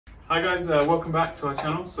Hi guys, welcome back to our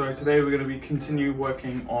channel. So today we're going to be continue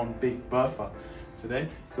working on Big Bertha today.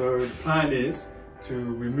 So the plan is to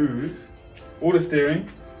remove all the steering,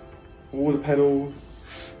 all the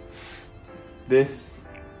pedals, this.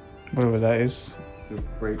 Whatever that is. The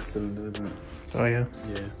brake cylinder, isn't it? Oh yeah.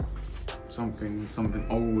 Yeah. Something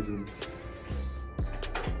old and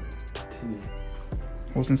tinny.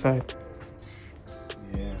 What's inside?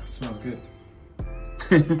 Yeah, it smells good.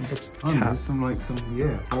 Looks There's some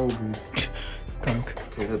horrible gunk.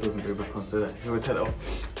 Okay, that doesn't go back on, so that we'll take it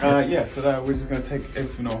off. Yeah, so that we're just gonna take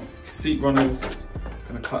everything off. Seat runners,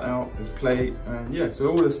 gonna cut out this plate, and yeah, so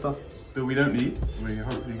all the stuff that we don't need, we're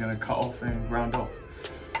hopefully gonna cut off and ground off.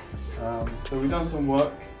 So we've done some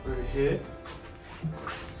work over here.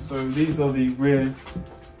 So these are the rear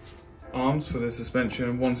arms for the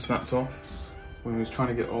suspension. One snapped off when we was trying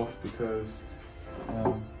to get off because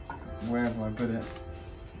wherever I put it.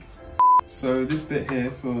 So this bit here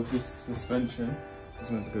for this suspension is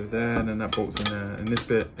meant to go there, and then that bolt's in there, and this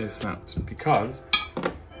bit is snapped because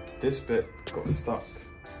this bit got stuck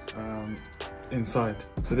inside.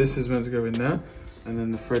 So this is meant to go in there, and then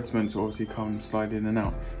the thread's meant to obviously come slide in and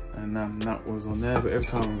out, and that was on there, but every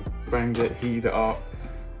time we banged it, heated it up,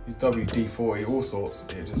 used WD-40, all sorts,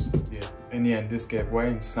 it just, yeah, in the end this gave way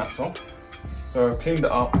and snapped off. So I cleaned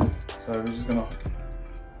it up, so we're just gonna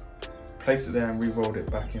place it there and re-rolled it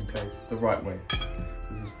back in place the right way.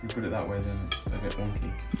 Because if we put it that way, then it's a bit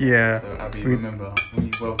wonky. Yeah. So Abby, remember when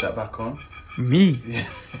you weld that back on? Me? Yeah.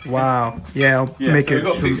 Wow. Yeah, I'll make so it. We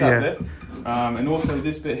got to fix that bit. And also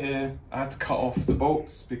this bit here, I had to cut off the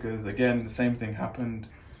bolts because again the same thing happened.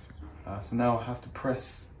 So now I have to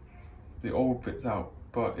press the old bits out,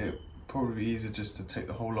 but it probably be easier just to take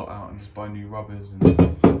the whole lot out and just buy new rubbers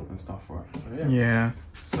and stuff for it. So yeah. Yeah.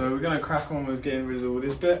 So we're gonna crack on with getting rid of all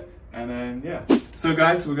this bit. And then, yeah. So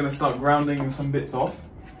guys, we're gonna start grounding some bits off.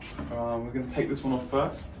 We're gonna take this one off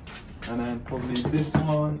first, and then probably this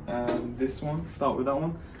one and this one, start with that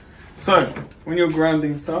one. So, when you're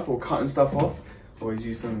grounding stuff or cutting stuff off, always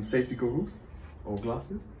use some safety goggles or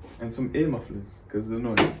glasses and some ear mufflers, because of the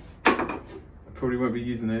noise. I probably won't be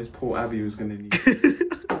using those, poor Abby was gonna need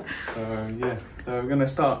So yeah, so we're gonna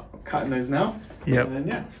start cutting those now. Yep. And then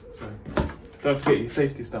yeah, so don't forget your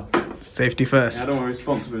safety stuff. Safety first. Yeah, I don't want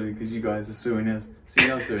responsibility because you guys are suing us. See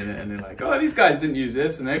us doing it, and they're like, "Oh, these guys didn't use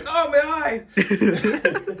this," and they're like, "Oh, my eye!"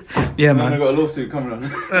 Yeah, man. I got a lawsuit coming on.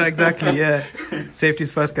 Exactly. Yeah.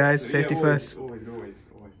 Safety's first, guys. So, Safety yeah, first. Always.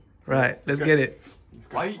 Right. Let's get it. Let's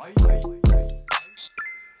go.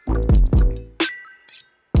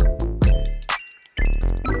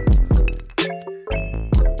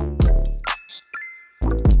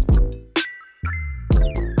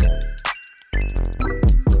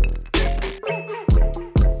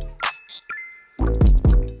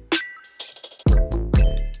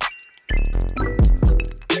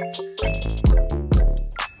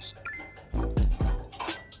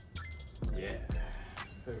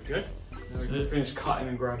 Good. Now we can finish cutting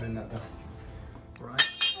and grinding that down. Right.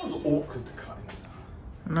 That was awkward to cut into.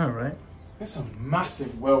 I know, right? There's some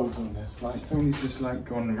massive welds on this. Like somebody's just like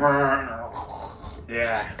gone.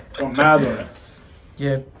 Yeah, it's gone mad on it.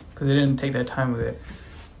 Yeah, because they didn't take their time with it.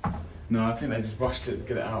 No, I think they just rushed it to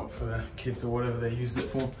get it out for the kids or whatever they used it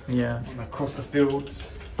for. Yeah. And across the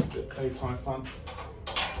fields, a bit of playtime fun.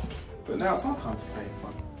 But now it's our time to play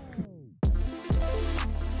fun.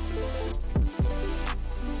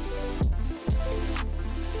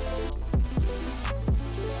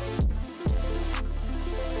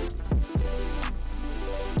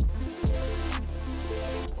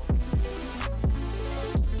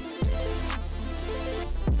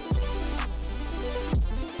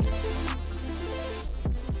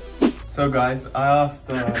 So guys, I asked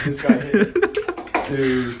this guy here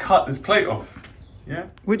to cut this plate off. Yeah?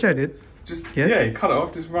 Which I did. Just, yeah, cut it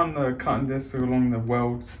off. Just run the cutting disc along the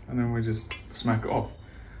welds and then we just smack it off.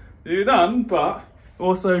 You're done, but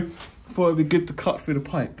also thought it'd be good to cut through the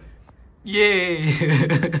pipe. Yay!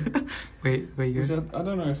 Wait, you go. I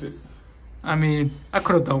don't know if it's... I mean, I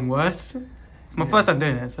could have done worse. It's my first time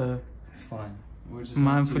doing it, so... It's fine. We'll just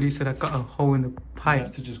mindfully said I got a hole in the pipe. You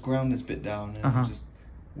have to just ground this bit down and just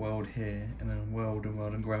weld here and then weld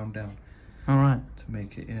and ground down. Alright. To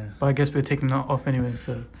make it, yeah. But I guess we're taking that off anyway,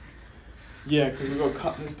 so... Yeah, because we've got to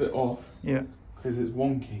cut this bit off. Yeah. Because it's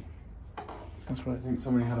wonky. That's right. I think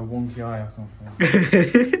somebody had a wonky eye or something.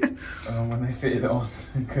 When they fitted it on.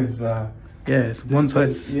 Because... yeah, it's one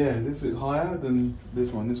side. Yeah, this bit's higher than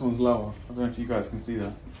this one. This one's lower. I don't know if you guys can see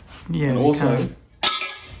that. Yeah, and also...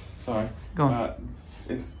 Sorry. Go on.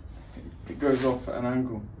 It goes off at an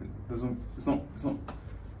angle. It doesn't. It's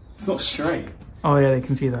not straight. Oh yeah, they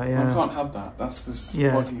can see that. I Yeah. can't have that. That's just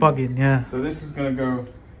It's bugging. Yeah. So this is gonna go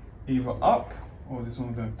either up or this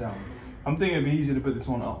one's going down. I'm thinking it'd be easier to put this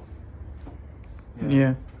one up.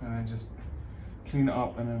 Yeah. And then just clean it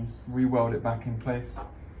up and then re-weld it back in place.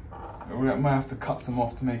 We might have to cut some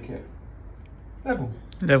off to make it level.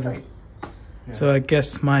 Level. Yeah. So I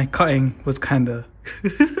guess my cutting was kind of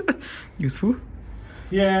useful.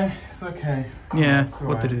 Yeah, it's okay. Yeah, it's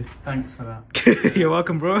what to do. Thanks for that. You're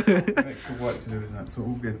welcome, bro. Extra work to do, isn't it? So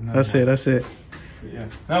all good. No That's it. But yeah.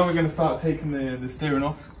 Now we're going to start taking the steering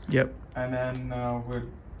off. Yep. And then we'll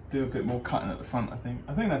do a bit more cutting at the front, I think.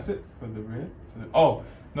 I think that's it for the rear. Oh,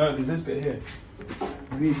 no, there's this bit here.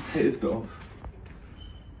 We need to take this bit off.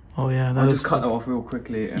 Oh yeah, I'll just cut that off real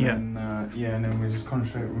quickly, and then and then we just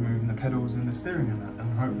concentrate on removing the pedals and the steering and that,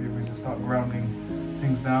 and hopefully we just start grounding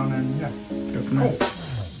things down and go from there.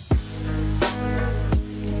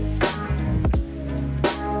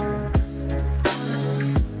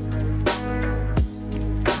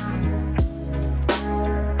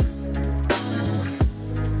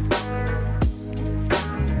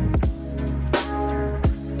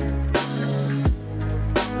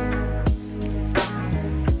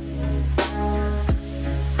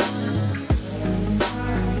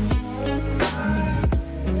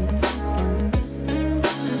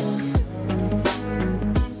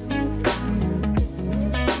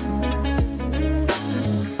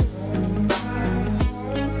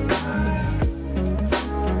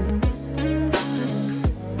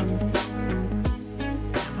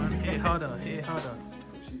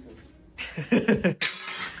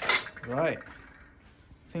 Right,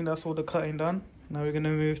 I think that's all the cutting done. Now we're gonna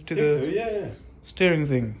move to the steering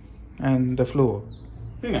thing and the floor.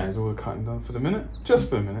 I think that is all the cutting done for the minute, just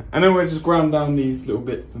for a minute. And then we'll just ground down these little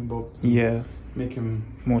bits and bobs. And make them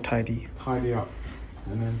more tidy up.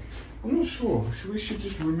 And then I'm not sure. We should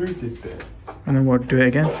just remove this bit. And then what? Do it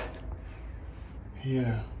again?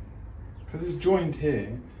 Yeah, because it's joined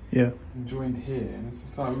here. Yeah. And joined here, and it's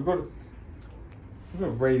just like we've got to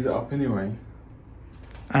raise it up anyway.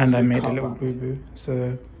 And I made a little boo boo,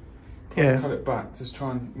 so cut it back, just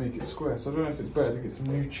try and make it square. So I don't know if it's better to get some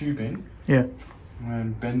new tubing. Yeah.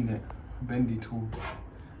 And bend it, a bendy tool.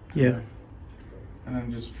 Yeah. And then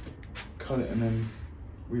just cut it and then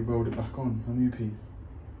re-weld it back on, a new piece.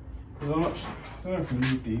 Because I don't know if we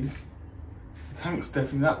need these. That tank's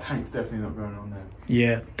definitely not going on there.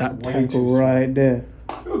 Yeah, that tank right there.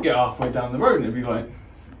 We'll get halfway down the road and it'll be like,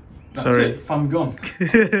 that's it, fun gone.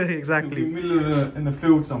 Exactly. In the middle of in the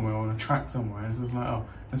field somewhere or on a track somewhere, and it's just like, oh,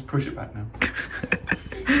 let's push it back now.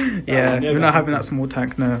 Yeah, we're not having that small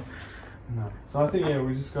tank now. No. So I think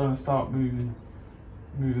we're just going to start moving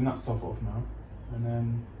that stuff off now, and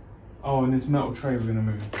then and this metal tray we're going to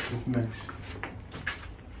move, this mesh.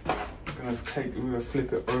 We're going to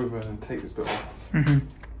flip it over and take this bit off, and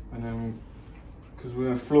then because we're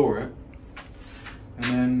going to floor it. And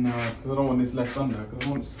then, because I don't want this left under,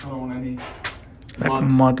 because I don't want any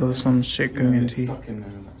mud or some shit going into. Stuck in there.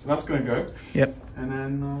 So that's going to go. Yep. And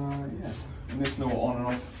then, and this little on and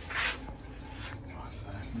off.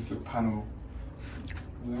 This little panel.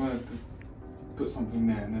 I'm going to put something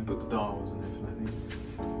there and then put the dials and everything like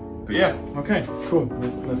that. But yeah, okay, cool.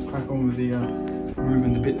 Let's crack on with the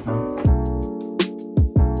moving the bits now.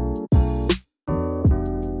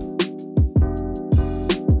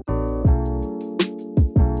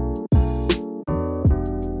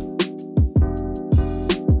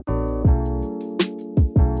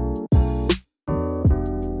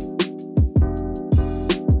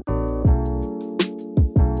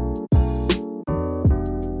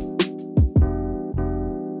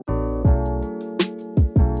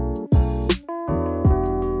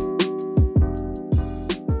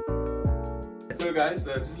 So guys,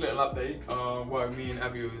 just a little update while me and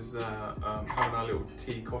Abby was having our little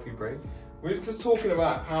coffee break. We're just talking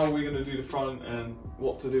about how we're going to do the front and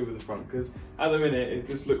what to do with the front, because at the minute it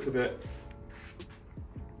just looks a bit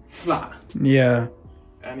flat. Yeah.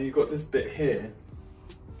 And you've got this bit here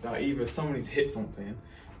that either somebody's hit something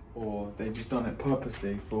or they've just done it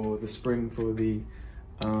purposely for the spring for the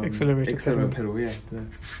accelerator pedal, to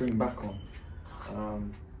spring back on.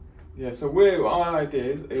 So our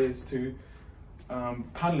idea is to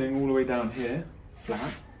paneling all the way down here,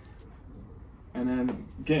 flat, and then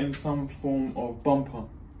getting some form of bumper,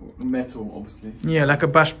 metal obviously. Yeah, like a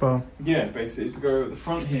bash bar. Yeah, basically to go at the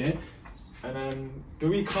front here, and then do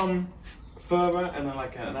we come further and then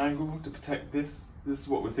like at an angle to protect this? This is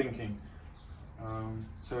what we're thinking.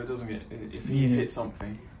 So it doesn't get, if he hits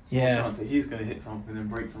something, there's more chance that he's going to hit something and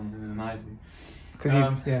break something than I do. Because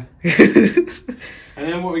and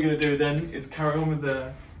then what we're going to do then is carry on with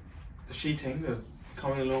the sheeting,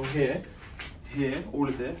 coming along here, here, all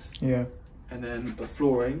of this. Yeah. And then the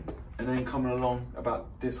flooring, and then coming along about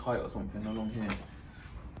this height or something along here,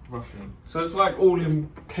 roughly. So it's like all in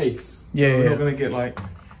case. So we're not gonna get like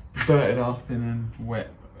dirted up and then wet.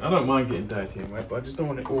 I don't mind getting dirty and wet, but I just don't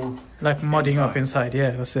want it all like mudding inside. up inside. Yeah,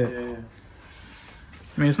 that's it. Yeah.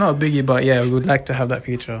 I mean, it's not a biggie, but yeah, we would like to have that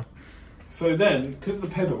feature. So then, because the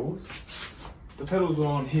pedals were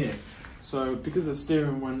on here. So because the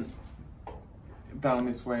steering went down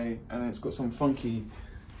this way, and it's got some funky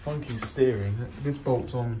steering. This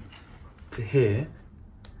bolts on to here.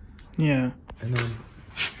 Yeah. And then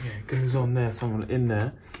it goes on there, somewhere in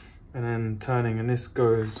there, and then turning, and this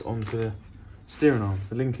goes onto the steering arm,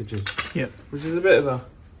 the linkages. Yep. Which is a bit of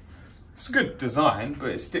it's a good design, but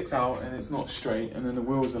it sticks out and it's not straight, and then the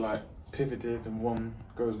wheels are like pivoted, and one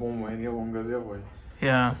goes one way and the other one goes the other way.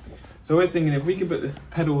 Yeah. So we're thinking if we could put the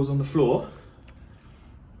pedals on the floor,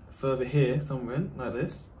 further here, somewhere like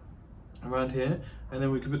this, around here, and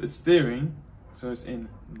then we could put the steering so it's in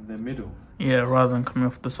the middle. Yeah, rather than coming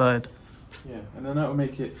off the side. Yeah, and then that will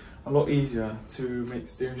make it a lot easier to make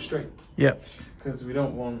the steering straight. Yeah. Because we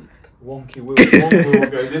don't want wonky wheels. One wheel will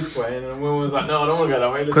go this way, and then one was like, no, I don't want to go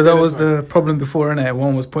that way. Because that was the problem before, innit?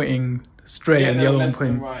 One was pointing straight and the other one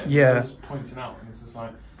pointing. Right, and yeah. was pointing out, and it's just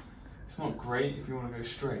like, it's not great if you want to go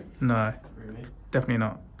straight. No. Really? Definitely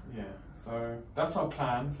not. Yeah, so that's our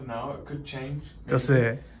plan for now. It could change. Maybe. That's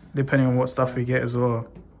it. Depending on what stuff we get as well.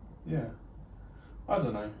 Yeah. I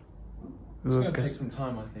don't know. It's going to take some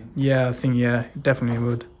time, I think. Yeah, I think, yeah, it definitely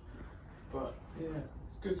would. But, yeah,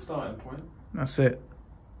 it's a good starting point. That's it.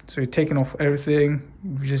 So we've taken off everything.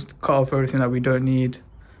 We just cut off everything that we don't need.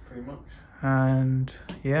 Pretty much. And,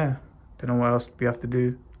 yeah, don't know what else we have to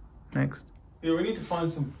do next. Yeah, we need to find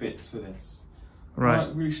some bits for this. Right. I'm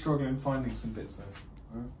like really struggling finding some bits, though.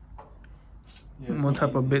 Right? Yeah, what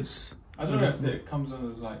type of bits? I don't know if it comes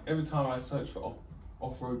on as like, every time I search for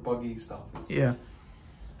off-road buggy stuff, it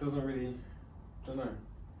doesn't really, don't know,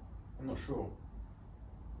 I'm not sure.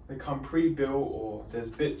 They come pre-built, or there's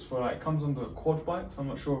bits for like, comes on the quad bikes. I'm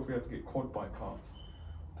not sure if we have to get quad bike parts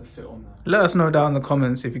to fit on there. Let us know down in the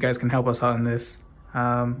comments if you guys can help us out on this.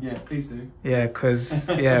 Yeah, please do. Yeah, because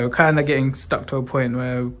we're kind of getting stuck to a point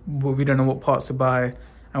where we don't know what parts to buy,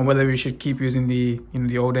 and whether we should keep using the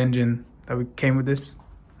the old engine that we came with this,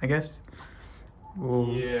 I guess. Or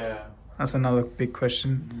yeah, that's another big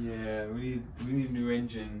question. Yeah, we need a new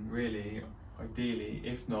engine, really. Ideally,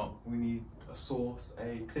 if not, we need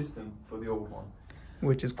a piston for the old one,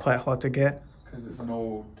 which is quite hard to get because it's an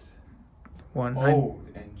old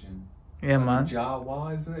engine. Yeah, man.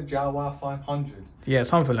 Jawa, isn't it? Jawa 500. Yeah,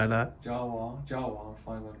 something like that. Jawa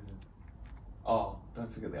 500. Oh,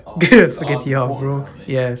 don't forget the R. Forget the R, bro.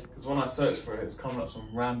 Yes. Because when I searched for it, it's coming up some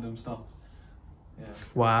random stuff. Yeah.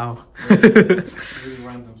 Wow. Really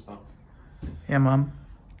random stuff. Yeah, man.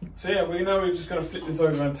 So yeah, we're just gonna flip this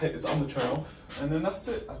over and take this under tray off, and then that's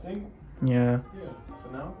it, I think. Yeah. Yeah,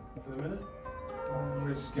 for now, for the minute.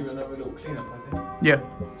 We'll just give it another little clean up, I think. Yeah,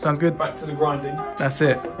 sounds good. Back to the grinding. That's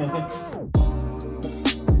it.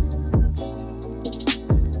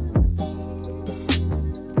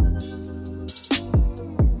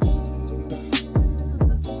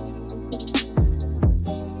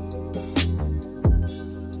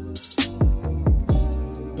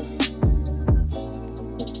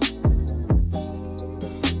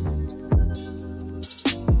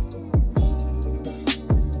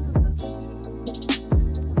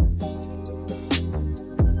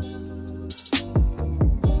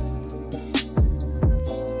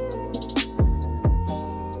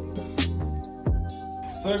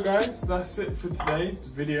 So guys, that's it for today's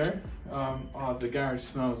video. The garage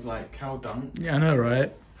smells like cow dung. Yeah, I know,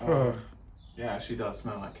 right? Yeah, it actually does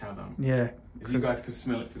smell like cow dung. Yeah. If you guys could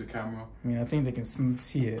smell it through the camera. I mean, I think they can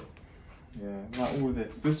see it. Yeah, it's like all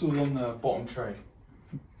this. This was on the bottom tray.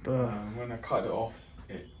 When I cut it off,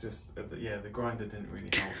 it just, the grinder didn't really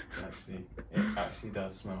help. It actually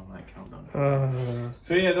does smell like cow dung.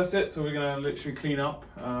 So yeah, that's it. So we're gonna literally clean up.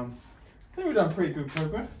 I think we've done pretty good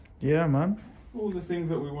progress. Yeah, man. All the things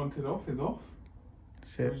that we wanted off is off.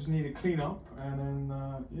 So we just need to clean up and then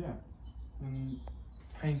and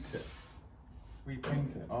paint it,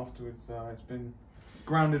 repaint it afterwards. It's been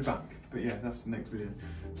grounded back, but yeah, that's the next video.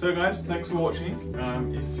 So guys, thanks for watching.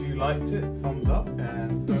 If you liked it, thumbs up,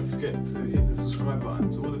 and don't forget to hit the subscribe button.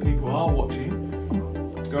 So all the people who are watching,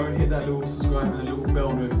 go and hit that little subscribe and the little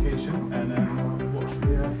bell notification, and watch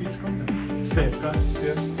the future content. Thanks guys.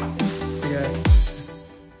 See you guys.